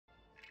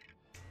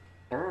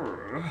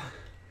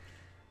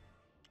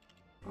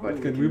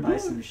What can we buy?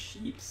 Some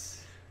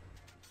sheeps.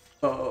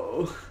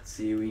 Oh. Let's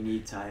see, we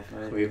need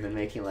typhoid. We've been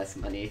making less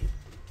money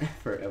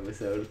per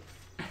episode.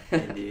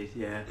 Indeed,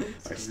 yeah.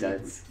 Our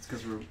studs. It's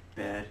because we're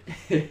bad.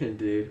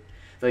 Dude.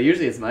 So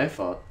usually it's my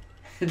fault.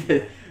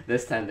 Yeah.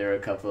 This time there were a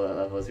couple of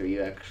levels where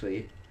you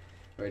actually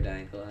were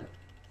dying a lot.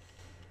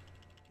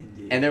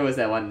 Indeed. And there was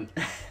that one.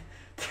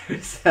 There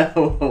was that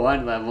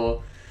one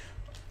level.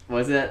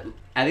 Was it?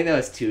 I think that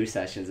was 2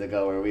 sessions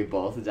ago where we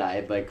both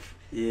died like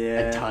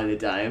a ton of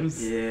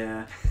times.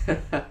 Yeah.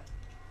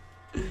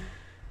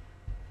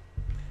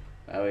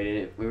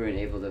 We weren't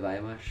able to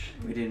buy much.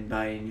 We didn't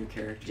buy any new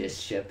characters.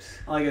 Just ships.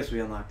 Well, I guess we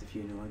unlocked a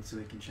few new ones so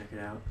we can check it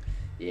out.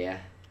 Yeah.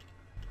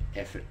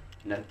 If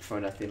for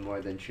nothing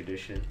more than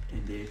tradition.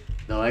 Indeed.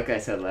 No, like I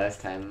said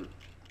last time,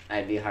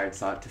 I'd be hard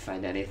sought to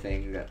find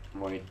anything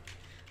more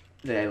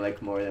that I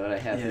like more than what I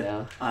have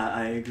now.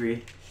 I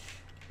agree.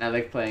 I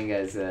like playing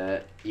as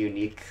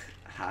unique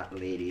hot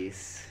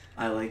ladies.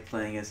 I like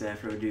playing as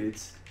Afro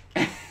dudes.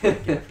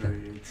 Afro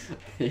dudes.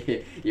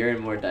 You're in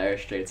more dire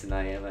straits than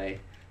I am.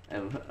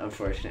 I'm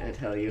unfortunate to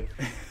tell you.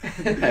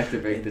 I have to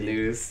break the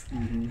news.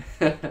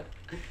 Mm-hmm.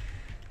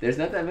 There's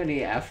not that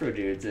many Afro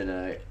dudes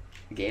in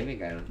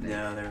gaming, I don't think.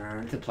 No, there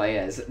aren't. To play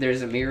as.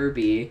 There's a Mirror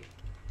B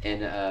in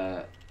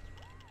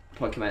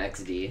Pokemon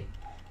XD,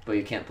 but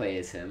you can't play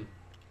as him.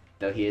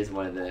 Though he is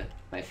one of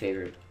my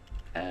favorite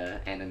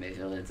anime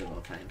villains of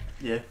all time.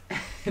 Yeah.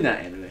 Not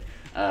anime.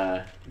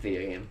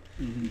 Video game.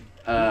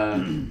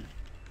 Mm-hmm.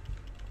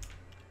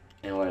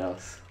 And what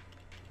else?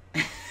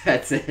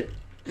 That's it.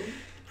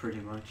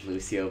 Pretty much.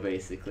 Lucio,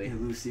 basically. Yeah,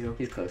 Lucio.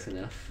 He's close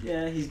enough.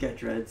 Yeah, he's got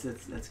dreads.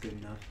 That's good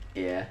enough.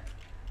 Yeah.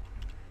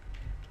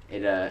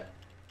 It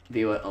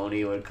be what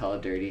Oni would call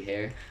dirty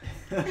hair.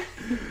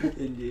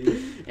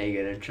 Indeed. And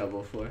get in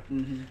trouble for.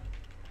 Mm-hmm.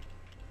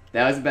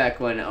 That was back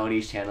when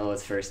Oni's channel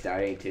was first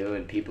starting too,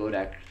 and people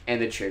would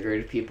and the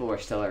triggered people were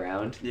still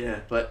around. Yeah.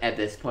 But at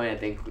this point, I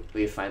think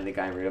we've finally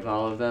gotten rid of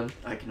all of them.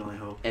 I can only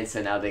hope. And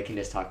so now they can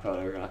just talk about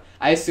whatever they want.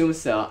 I assume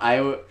so.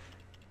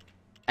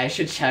 I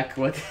should check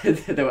what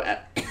the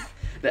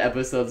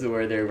episodes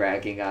where they're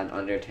ragging on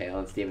Undertale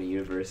and Steven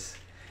Universe,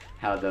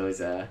 how those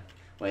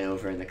went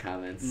over in the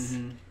comments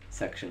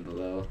section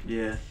below.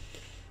 Yeah.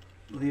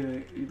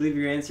 Leave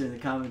your answer in the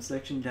comment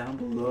section down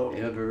below.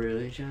 Yeah, but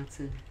really,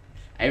 Johnson?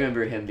 I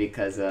remember him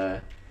because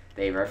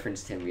they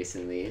referenced him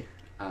recently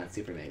on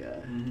Super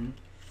Mega. Mm-hmm.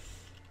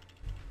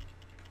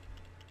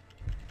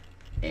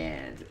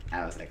 And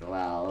I was like,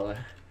 wow,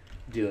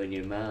 doing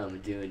your mom,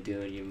 doing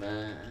your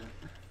mom.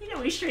 You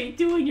know, we straight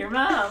doing your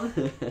mom.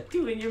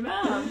 Doing your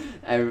mom.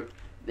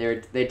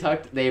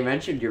 They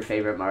mentioned your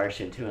favorite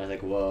Martian too, and I was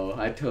like, whoa,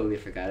 I totally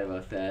forgot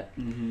about that.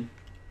 Mm-hmm.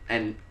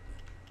 And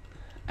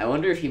I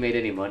wonder if he made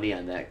any money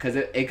on that, because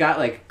it got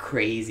like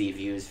crazy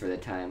views for the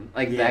time.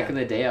 Like back in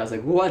the day, I was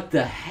like, what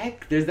the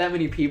heck? There's that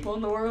many people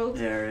in the world?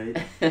 Yeah,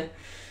 right.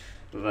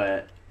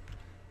 But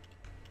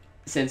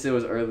since it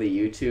was early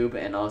YouTube,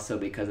 and also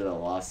because of the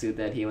lawsuit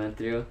that he went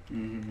through, I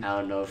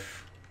don't know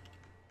if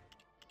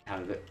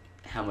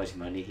how much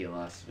money he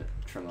lost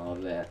from all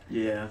of that.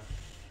 Yeah.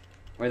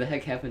 Where the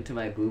heck happened to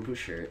my boo-boo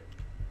shirt?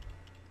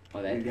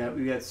 Oh, that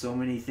we got so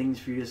many things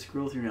for you to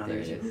scroll through now.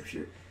 There's your boob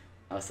shirt.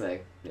 I was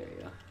like, there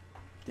you go.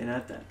 They're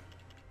not that.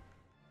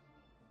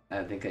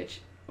 I think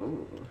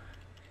ooh,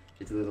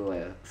 it's a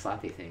little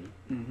floppy thing.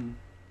 Mm-hmm.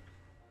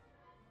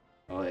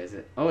 Oh, is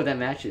it? Oh, that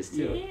matches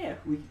too. Yeah,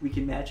 we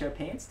can match our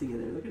pants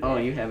together. Look at that. Oh,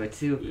 you have it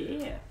too.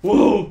 Yeah.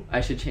 Whoa!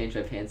 I should change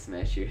my pants to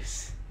match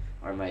yours,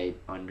 or my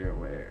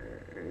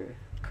underwear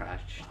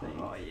crotch thing.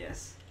 Oh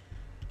yes,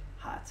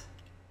 hot.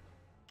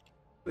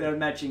 We are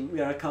matching.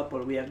 We are a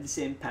couple. We have the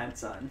same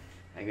pants on.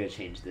 I gotta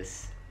change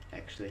this,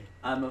 actually.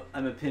 I'm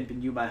a pimp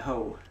and you my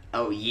hoe.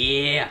 Oh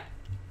yeah.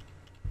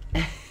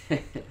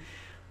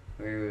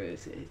 Where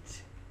was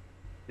it?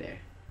 There.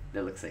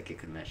 That looks like it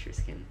could match your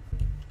skin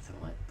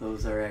somewhat.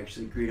 Those are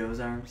actually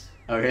Greedo's arms.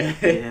 Oh really?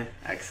 Yeah.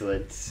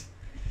 Excellent.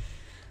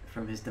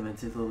 From his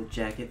demented little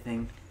jacket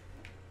thing.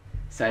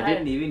 So I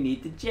didn't even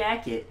need the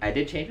jacket. I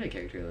did change my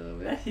character a little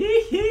bit.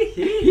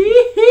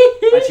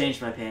 I changed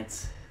my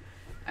pants.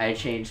 I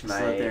changed my...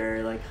 So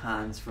they're like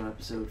Hans from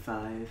episode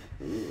 5.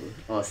 Ooh.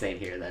 Well, same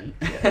here then.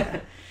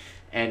 Yeah.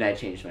 And I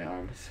changed my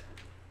arms.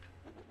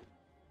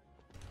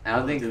 I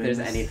don't think there's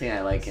anything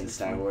I like in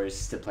Star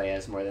Wars to play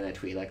as more than a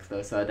Twi'lek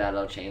though, so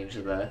that'll change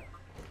the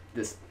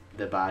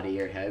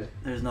body or head.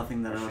 There's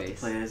nothing that I love to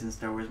play as in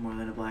Star Wars more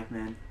than a black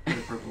man with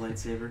a purple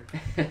lightsaber.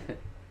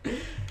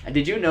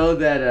 Did you know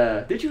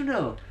that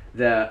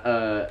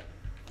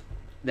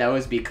that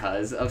was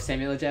because of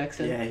Samuel L.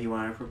 Jackson? Yeah, he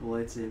wanted a purple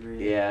lightsaber.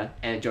 Yeah,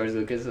 and George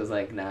Lucas was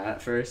like, nah,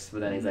 at first,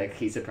 but then he's like,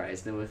 he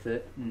surprised him with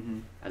it.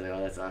 Mm-hmm. I was like,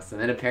 oh, that's awesome.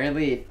 And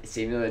apparently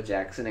Samuel L.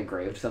 Jackson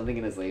engraved something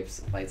in his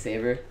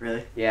lightsaber.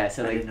 Really? Yeah,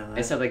 so like, I didn't know that.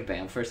 it said like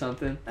Banff or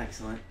something.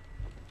 Excellent.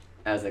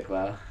 I was like,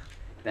 wow,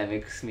 that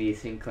makes me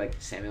think like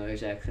Samuel L.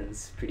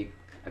 Jackson's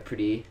a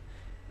pretty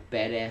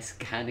badass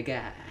kind of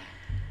guy.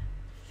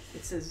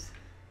 It says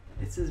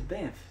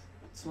Banff.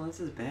 It's one that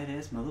says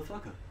badass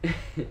motherfucker.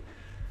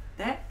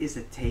 That is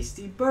a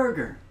tasty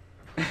burger.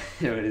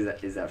 What is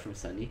that? Is that from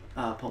Sunny?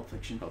 Pulp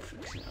Fiction. Pulp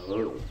Fiction.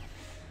 Oh.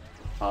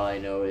 All I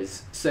know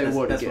is say That's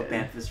what what again.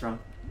 Banff is from.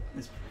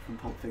 It's from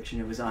Pulp Fiction.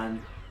 It was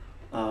on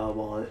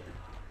Wallet.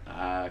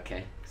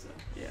 Okay. So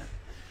yeah.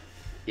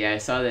 Yeah, I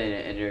saw that in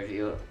an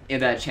interview in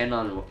that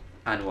channel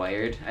on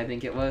Wired. I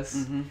think it was.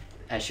 Mm-hmm.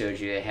 I showed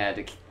you. It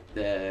had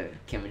the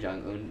Kim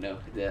Jong Un. No,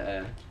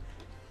 the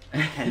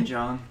Ken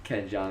Jeong.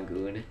 Ken Jong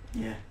Un.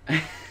 Yeah.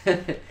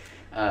 They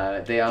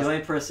The also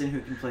only person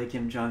who can play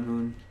Kim Jong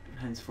Un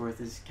henceforth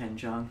is Ken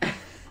Jeong.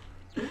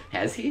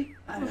 has he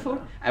I don't before?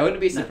 know. I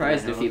wouldn't be Not that I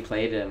surprised know if he of.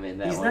 played him in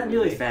that. He's one not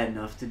nearly movie. fat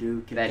enough to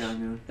do Kim That's Jong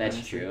Un. that's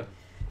honestly. true.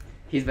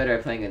 He's better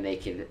at playing a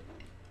naked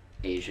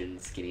Asian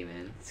skinny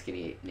man,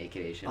 skinny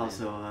naked Asian.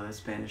 Also,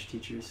 Spanish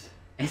teachers.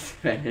 And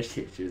Spanish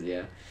teachers,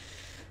 yeah.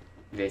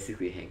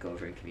 Basically,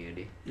 Hangover in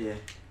Community. Yeah.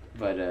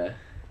 But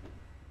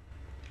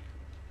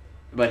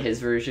his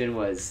version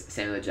was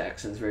Samuel L.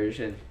 Jackson's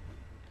version.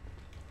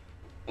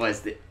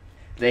 Was that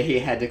he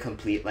had to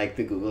complete like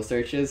the Google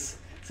searches.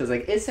 So it's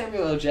like, is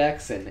Samuel L.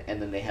 Jackson?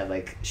 And then they had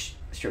like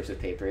strips of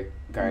paper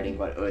guarding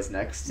what was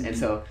next. Mm-hmm. And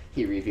so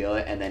he'd reveal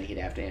it, and then he'd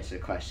have to answer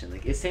the question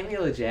like, is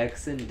Samuel L.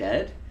 Jackson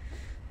dead?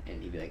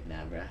 And he'd be like,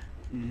 nah, bruh.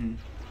 Mm-hmm.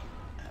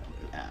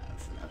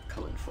 I'm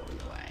coming for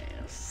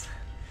the ass.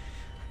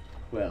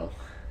 Well,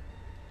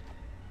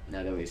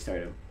 now that we've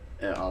started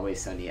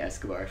Always Sunny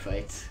Escobar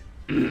fights,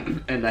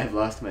 and I've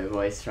lost my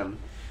voice from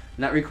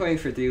not recording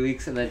for 3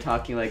 weeks and then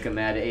talking like a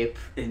mad ape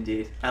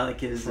Indeed. I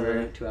like his.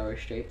 for 2 hours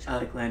straight. I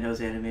like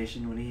Lando's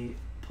animation when he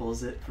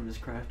pulls it from his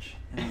crotch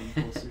and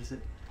then holsters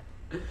it.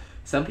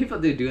 Some people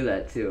do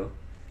that too.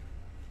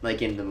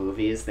 Like in the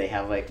movies, they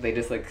have like they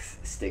just like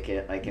stick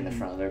it like in the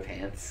front of their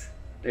pants.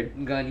 Their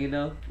gun, you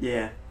know.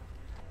 Yeah.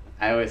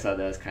 I always thought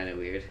that was kind of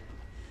weird,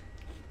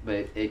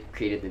 but it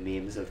created the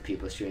memes of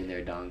people shooting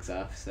their dongs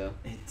off. So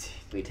Indeed.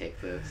 we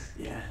take those.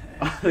 Yeah.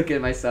 Look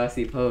at my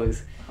saucy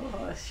pose.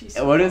 Oh, she's.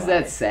 What is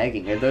that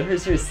sagging? Are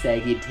those her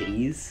saggy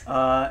titties?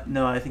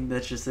 No, I think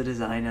that's just a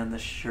design on the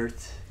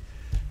shirt.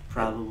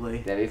 Probably.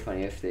 That'd be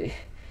funny if they,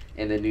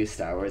 in the new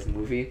Star Wars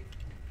movie,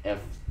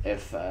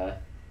 if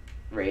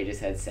Rey just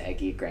had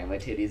saggy grandma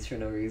titties for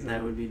no reason.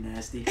 That would be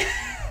nasty.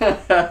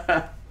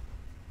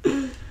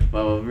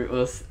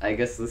 Well, I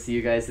guess we'll see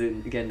you guys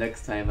again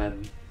next time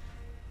on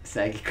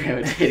Saggy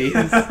Grandma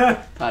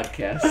Titties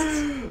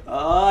podcast.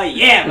 Oh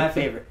yeah, my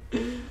favorite.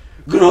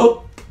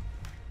 Grop.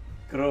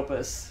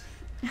 Gropus.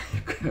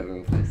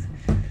 Gropus.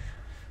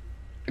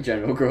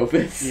 General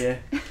Gropus. Yeah,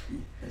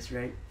 that's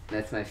right.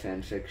 That's my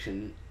fan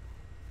fiction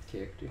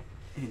character.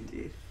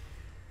 Indeed.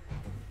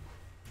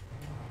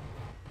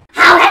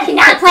 How have you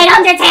not played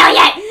Undertale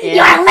yet? Yeah.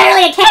 You are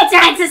literally a cancer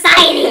on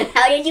society!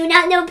 How did you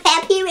not know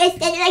Papyrus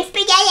and like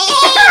spaghetti?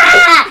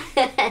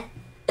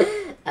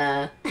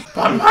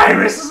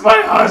 Papyrus is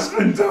my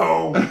husband,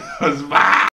 though.